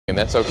And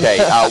that's okay.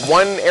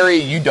 One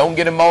area you don't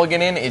get a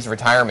mulligan in is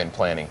retirement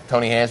planning.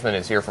 Tony Hansmann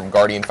is here from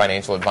Guardian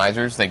Financial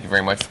Advisors. Thank you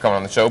very much for coming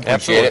on the show.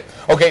 Appreciate it.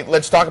 Okay,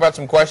 let's talk about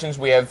some questions.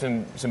 We have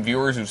some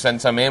viewers who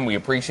sent some in. We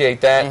appreciate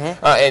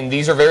that. And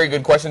these are very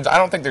good questions. I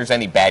don't think there's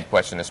any bad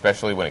question,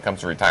 especially when it comes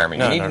to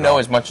retirement. You need to know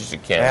as much as you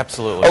can.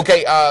 Absolutely.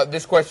 Okay,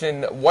 this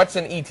question, what's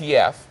an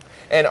ETF?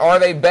 And are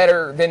they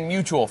better than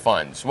mutual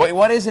funds?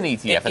 What is an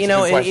ETF? An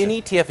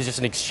ETF is just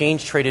an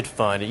exchange-traded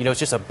fund. It's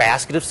just a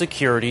basket of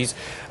securities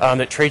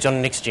that trades on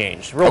an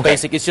exchange. Real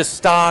basic. It's just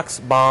stocks,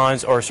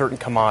 bonds, or a certain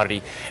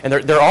commodity. And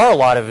there are a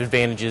lot of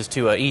advantages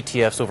to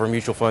ETFs over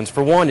mutual funds.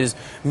 For one is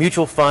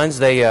mutual funds,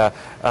 they're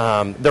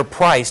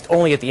priced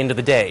only at the end of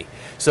the day.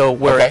 So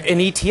where an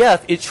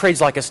ETF, it trades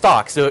like a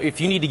stock. So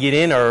if you need to get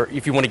in or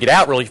if you want to get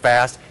out really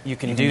fast, you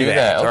can do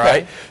that. All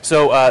right.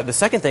 So the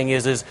second thing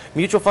is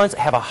mutual funds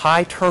have a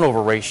high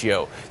turnover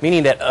ratio,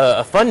 meaning that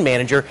a fund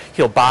manager,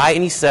 he'll buy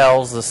and he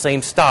sells the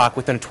same stock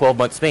within a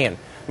 12-month span.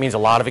 It means a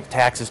lot of it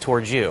taxes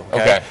towards you.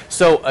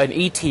 So an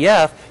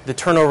ETF, the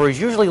turnover is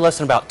usually less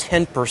than about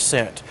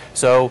 10%.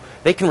 So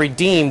they can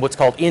redeem what's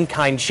called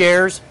in-kind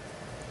shares.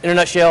 In a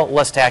nutshell,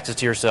 less taxes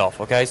to yourself.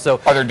 So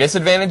are there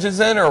disadvantages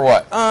then, or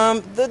what?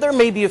 There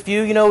may be a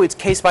few. It's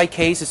case by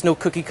case. It's no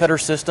cookie cutter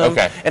system.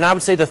 And I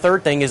would say the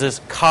third thing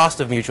is cost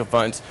of mutual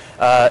funds.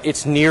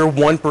 It's near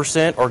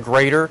 1% or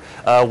greater,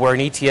 where an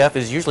ETF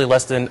is usually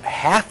less than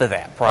half of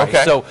that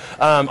price. So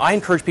I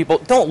encourage people,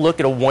 don't look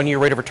at a 1-year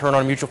rate of return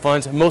on mutual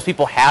funds. Most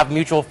people have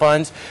mutual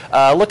funds.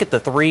 Look at the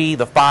 3,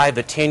 the 5,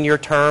 the 10-year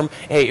term.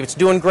 Hey, if it's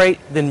doing great,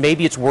 then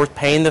maybe it's worth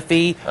paying the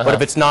fee. But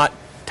if it's not,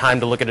 time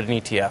to look at an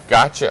ETF.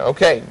 Gotcha.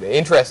 Okay.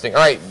 Interesting.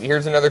 All right.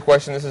 Here's another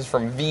question. This is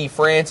from V.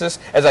 Francis.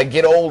 As I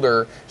get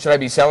older, should I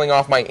be selling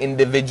off my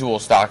individual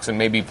stocks and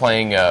maybe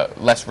playing a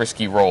less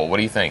risky role? What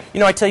do you think?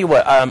 I tell you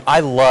what, I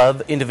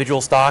love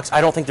individual stocks. I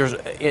don't think there's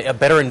a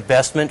better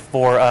investment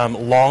for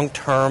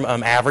long-term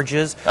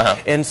averages.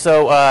 And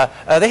so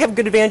they have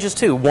good advantages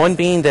too. One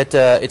being that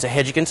it's a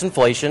hedge against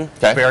inflation.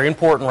 Very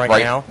important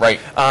right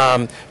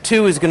now.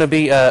 Two is going to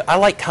be, I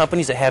like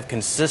companies that have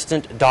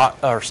consistent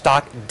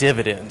stock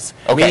dividends.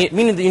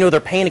 Meaning that they're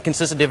paying a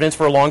consistent dividends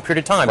for a long period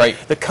of time.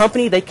 The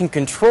company, they can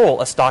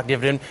control a stock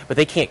dividend, but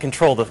they can't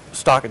control the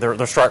stock,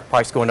 their stock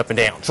price going up and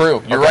down.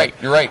 True. You're right.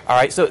 You're right. All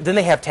right. So then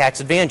they have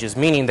tax advantages,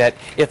 meaning that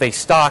if a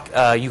stock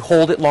you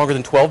hold it longer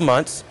than 12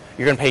 months,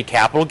 you're going to pay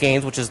capital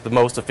gains, which is the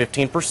most of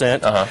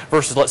 15%,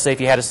 versus, let's say, if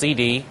you had a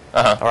CD.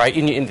 All right.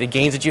 In the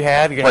gains that you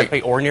have, you're going to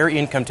have to pay ordinary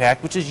income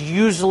tax, which is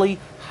usually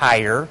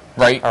higher.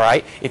 All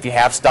right. If you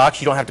have stocks,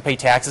 you don't have to pay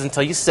taxes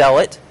until you sell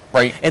it.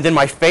 And then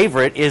my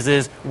favorite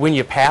is when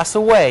you pass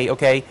away,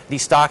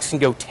 these stocks can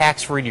go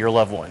tax-free to your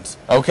loved ones.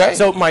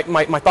 So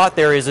my thought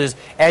there is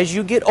as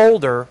you get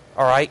older,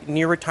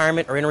 near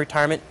retirement or in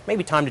retirement,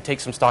 maybe time to take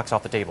some stocks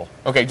off the table.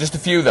 Just a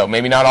few though,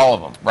 maybe not all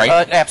of them, right?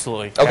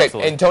 Absolutely.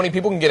 Absolutely. And Tony,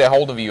 people can get a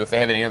hold of you if they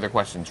have any other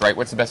questions, right?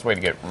 What's the best way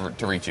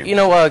to reach you?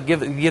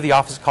 Give the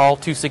office a call,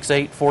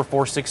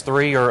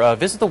 268-4463, or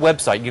visit the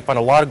website. You can find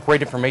a lot of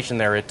great information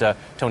there at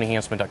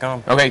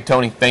TonyHansmann.com. Okay,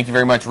 Tony, thank you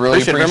very much.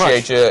 Really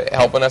appreciate you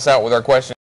helping us out with our questions.